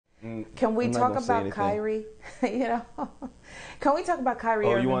Can we talk about Kyrie? You know, can we talk about Kyrie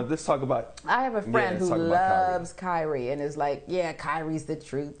Irving? Oh, you want let's talk about? I have a friend who loves Kyrie and is like, yeah, Kyrie's the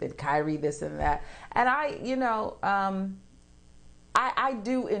truth and Kyrie this and that. And I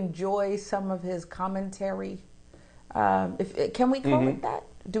do enjoy some of his commentary. Can we call it that?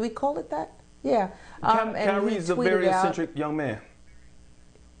 Do we call it that? Yeah. Kyrie's a very eccentric young man.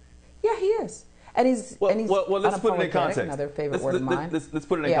 Yeah, he is. And he's let's put it in context. Another favorite word of mine. Let's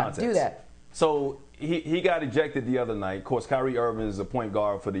put it in context. Do that. So he got ejected the other night. Of course, Kyrie Irving is a point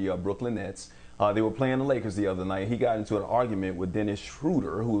guard for the Brooklyn Nets. They were playing the Lakers the other night. He got into an argument with Dennis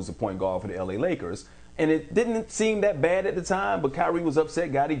Schroder, who was a point guard for the LA Lakers. And it didn't seem that bad at the time, but Kyrie was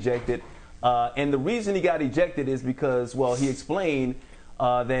upset, got ejected. And the reason he got ejected is because, well, he explained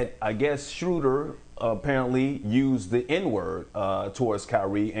that I guess Schroder apparently used the N-word towards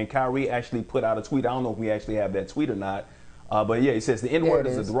Kyrie, and Kyrie actually put out a tweet. I don't know if we actually have that tweet or not, but yeah, he says the N-word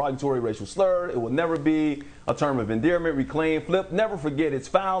is a derogatory racial slur. It will never be a term of endearment, reclaim, flip. Never forget it's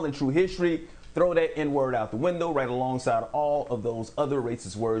foul in true history. Throw that N-word out the window right alongside all of those other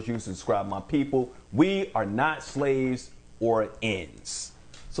racist words used to describe my people. We are not slaves or ends.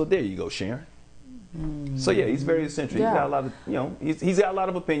 So there you go, Sharon. So yeah, he's very eccentric. Yeah. He's got a lot of, he's got a lot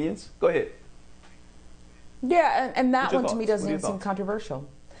of opinions. Go ahead. Yeah, and that one to me doesn't even seem controversial.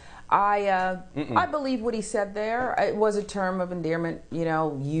 I believe what he said there. It was a term of endearment,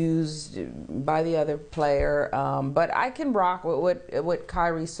 used by the other player. But I can rock with what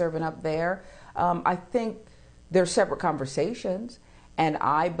Kyrie's serving up there. I think they're separate conversations, and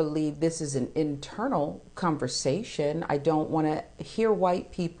I believe this is an internal conversation. I don't want to hear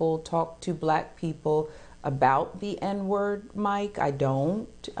white people talk to black people about the N-word, Mike. I don't,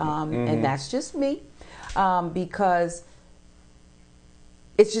 and that's just me. Because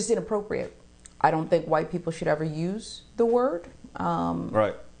it's just inappropriate. I don't think white people should ever use the word.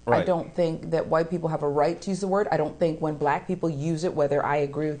 Right. I don't think that white people have a right to use the word. I don't think when black people use it, whether I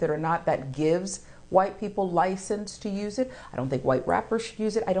agree with it or not, that gives white people license to use it. I don't think white rappers should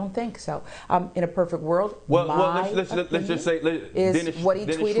use it. I don't think so. In a perfect world, let's just say Dennis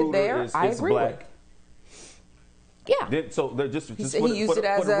tweeted Schroder there. I agree black. With. Yeah. So they're just he used it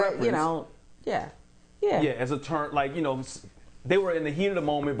as a Yeah, as a term, they were in the heat of the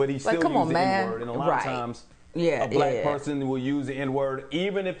moment, but he still used the N-word. And a lot of times, a black person will use the N-word,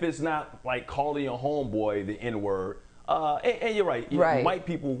 even if it's not like calling your homeboy the N-word. And you're right. White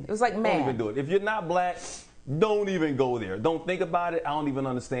people don't even do it. If you're not black, don't even go there. Don't think about it. I don't even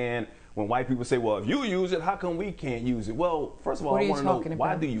understand when white people say, well, if you use it, how come we can't use it? Well, first of all, I want to know,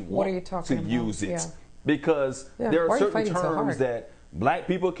 why do you want to use it? Yeah. Because there are certain terms that black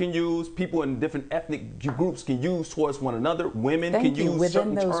people can use, people in different ethnic groups can use towards one another, women can use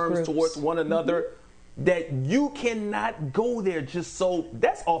certain terms towards one another, that you cannot go there just so.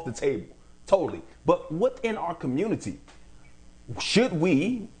 That's off the table, totally. But within our community, should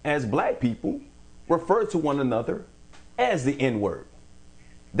we, as black people, refer to one another as the N-word?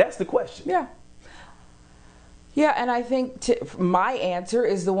 That's the question. Yeah. Yeah, and I think my answer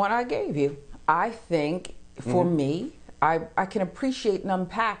is the one I gave you. I think, for me, I can appreciate and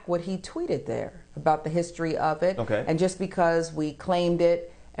unpack what he tweeted there about the history of it. Okay. And just because we claimed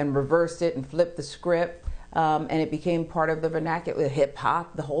it and reversed it and flipped the script, and it became part of the vernacular, hip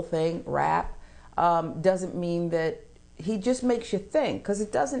hop, the whole thing, rap, doesn't mean that. He just makes you think, because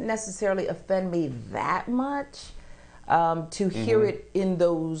it doesn't necessarily offend me that much to hear it in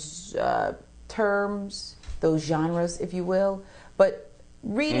those terms, those genres, if you will. But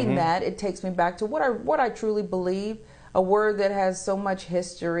reading that, it takes me back to what I truly believe. A word that has so much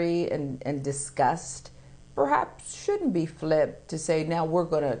history and disgust perhaps shouldn't be flipped to say, now we're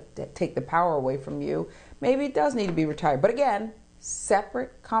going to take the power away from you. Maybe it does need to be retired. But again,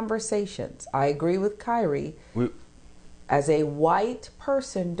 separate conversations. I agree with Kyrie. As a white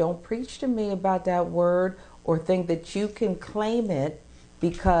person, don't preach to me about that word or think that you can claim it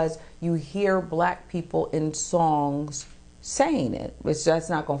because you hear black people in songs saying it. That's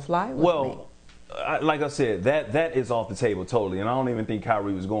not going to fly with me. Like I said, that is off the table totally, and I don't even think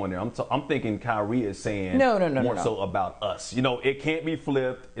Kyrie was going there. I'm thinking Kyrie is saying more so about us. It can't be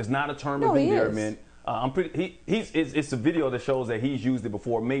flipped. It's not a term of endearment. It's a video that shows that he's used it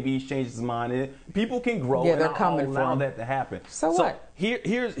before. Maybe he's changed his mind. People can grow, and I'll allow that to happen. So what?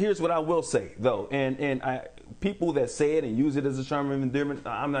 Here's what I will say though, and people that say it and use it as a term of endearment,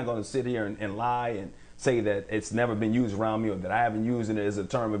 I'm not going to sit here and lie and say that it's never been used around me or that I haven't used it as a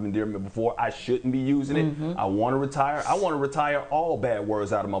term of endearment before. I shouldn't be using it. I want to retire. I want to retire all bad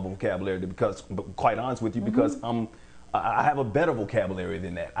words out of my vocabulary because, quite honest with you, because I have a better vocabulary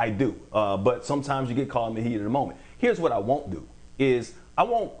than that. I do. But sometimes you get caught in the heat of the moment. Here's what I won't do is I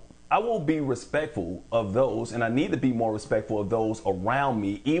won't I will be respectful of those, and I need to be more respectful of those around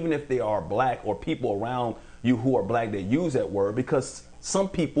me, even if they are black or people around you who are black that use that word, because some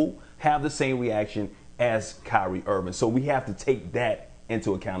people have the same reaction as Kyrie Irving. So we have to take that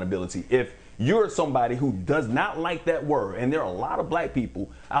into accountability. If you're somebody who does not like that word, and there are a lot of black people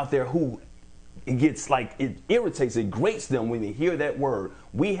out there who it gets like, it irritates, it grates them when they hear that word,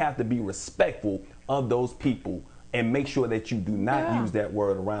 we have to be respectful of those people and make sure that you do not use that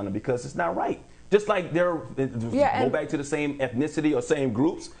word around them, because it's not right. Just like go back to the same ethnicity or same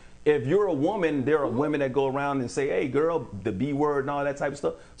groups. If you're a woman, there are women that go around and say, hey, girl, the B word and all that type of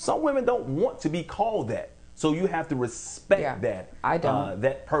stuff. Some women don't want to be called that. So you have to respect that. I don't.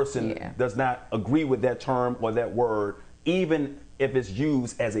 That person does not agree with that term or that word, even if it's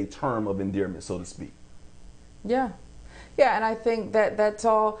used as a term of endearment, so to speak. Yeah. Yeah, and I think that that's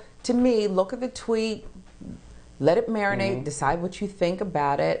all, to me, look at the tweet, let it marinate, decide what you think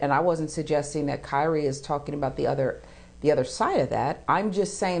about it. And I wasn't suggesting that Kyrie is talking about the other side of that. I'm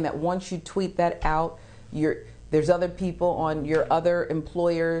just saying that once you tweet that out, there's other people on your other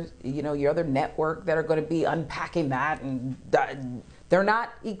employers, you know, your other network that are going to be unpacking that, and they're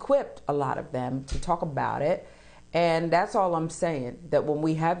not equipped, a lot of them, to talk about it. And that's all I'm saying, that when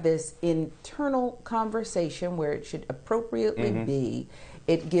we have this internal conversation where it should appropriately be,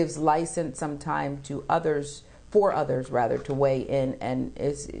 it gives license sometime to others, for others rather, to weigh in, and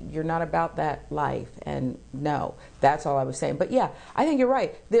you're not about that life. And no, that's all I was saying. But yeah, I think you're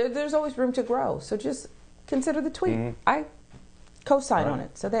right. There's always room to grow. So just consider the tweet. I co-sign on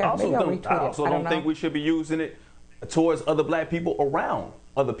it. So there, maybe I'll retweet it. I also don't think we should be using it towards other black people around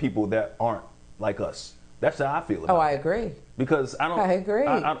other people that aren't like us. That's how I feel about it. I agree. Because I agree.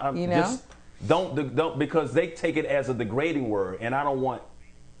 You know? Just don't, because they take it as a degrading word, and I don't want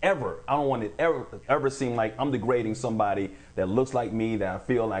it ever seem like I'm degrading somebody that looks like me, that I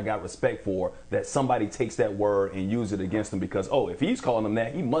feel I got respect for, that somebody takes that word and use it against them because, oh, if he's calling them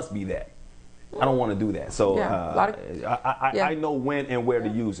that, he must be that. I don't want to do that. So I know when and where to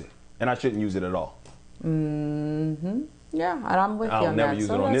use it, and I shouldn't use it at all. Yeah, and I'm with you on that. I'll never use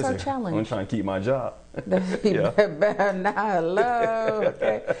it on this. I'm trying to keep my job. Okay.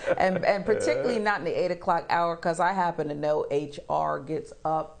 And particularly not in the 8 o'clock hour, because I happen to know HR gets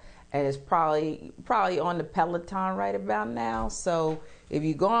up and is probably on the Peloton right about now. So if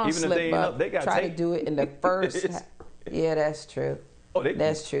you go on slip up, try to do it in the first. Yeah, that's true.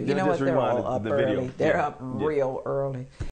 That's true. You know what? They're all up early. They're up real early.